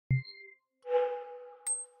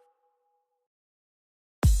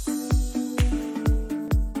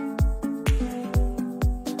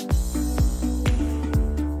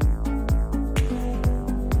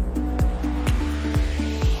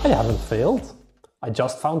haven't failed. I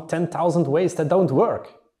just found 10,000 ways that don't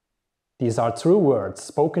work. These are true words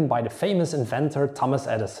spoken by the famous inventor Thomas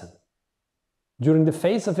Edison. During the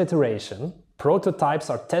phase of iteration, prototypes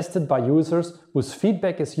are tested by users whose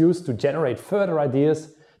feedback is used to generate further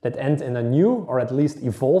ideas that end in a new or at least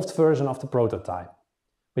evolved version of the prototype,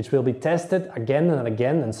 which will be tested again and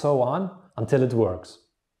again and so on until it works.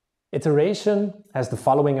 Iteration has the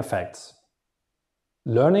following effects.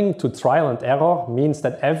 Learning to trial and error means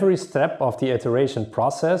that every step of the iteration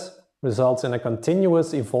process results in a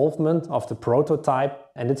continuous evolvement of the prototype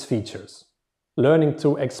and its features. Learning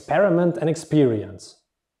to experiment and experience.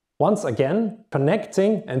 Once again,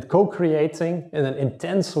 connecting and co-creating in an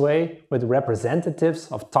intense way with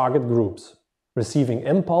representatives of target groups. Receiving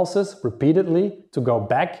impulses repeatedly to go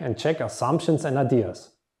back and check assumptions and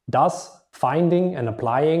ideas. Thus, finding and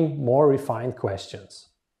applying more refined questions.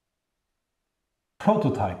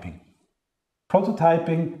 Prototyping.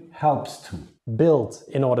 Prototyping helps to build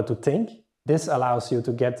in order to think. This allows you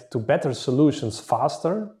to get to better solutions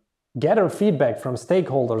faster. Gather feedback from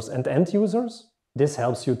stakeholders and end users. This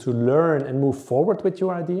helps you to learn and move forward with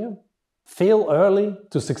your idea. Fail early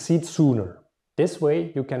to succeed sooner. This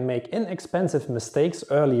way you can make inexpensive mistakes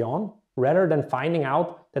early on, rather than finding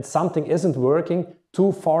out that something isn't working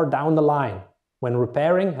too far down the line, when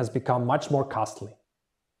repairing has become much more costly.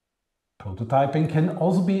 Prototyping can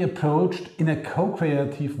also be approached in a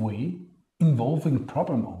co-creative way, involving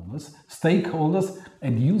problem owners, stakeholders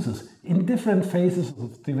and users in different phases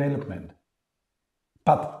of development.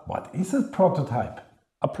 But what is a prototype?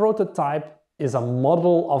 A prototype is a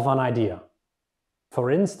model of an idea. For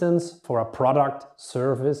instance, for a product,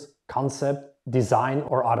 service, concept, design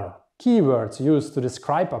or other. Keywords used to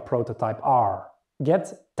describe a prototype are: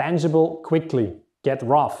 get tangible quickly, get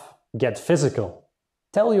rough, get physical.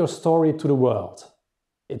 Tell your story to the world.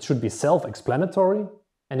 It should be self-explanatory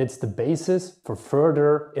and it's the basis for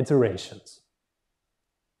further iterations.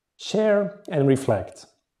 Share and reflect.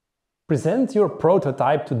 Present your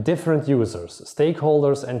prototype to different users,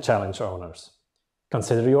 stakeholders and challenge owners.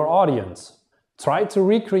 Consider your audience. Try to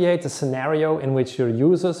recreate a scenario in which your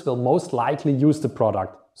users will most likely use the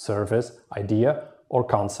product, service, idea or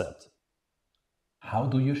concept. How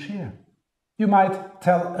do you share? You might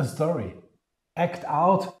tell a story, act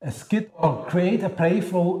out a skit or create a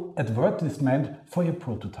playful advertisement for your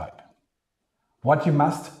prototype. What you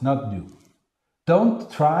must not do. Don't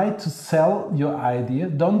try to sell your idea,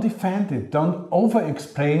 don't defend it, don't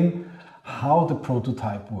over-explain how the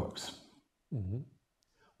prototype works.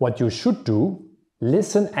 What you should do,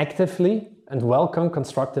 listen actively and welcome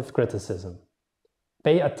constructive criticism.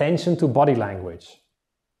 Pay attention to body language.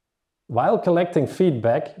 While collecting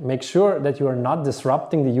feedback, make sure that you are not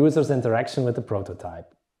disrupting the user's interaction with the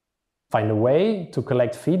prototype. Find a way to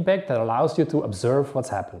collect feedback that allows you to observe what's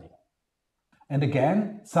happening. And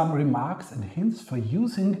again, some remarks and hints for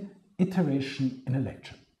using iteration in a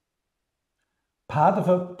lecture. Part of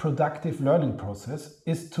a productive learning process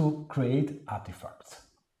is to create artifacts.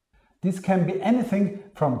 This can be anything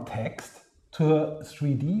from text to a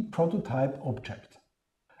 3D prototype object.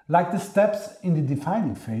 Like the steps in the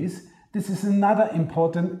defining phase, this is another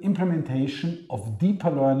important implementation of deeper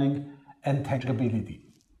learning and tangibility.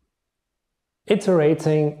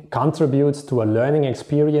 Iterating contributes to a learning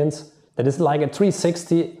experience that is like a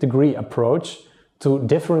 360-degree approach to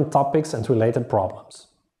different topics and related problems.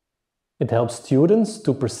 It helps students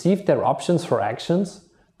to perceive their options for actions,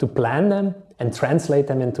 to plan them and translate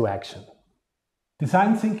them into action.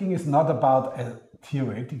 Design thinking is not about a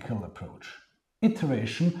theoretical approach.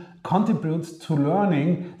 Iteration contributes to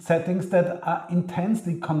learning settings that are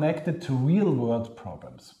intensely connected to real-world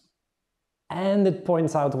problems. And it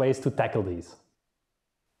points out ways to tackle these.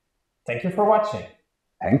 Thank you for watching.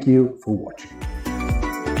 Thank you for watching.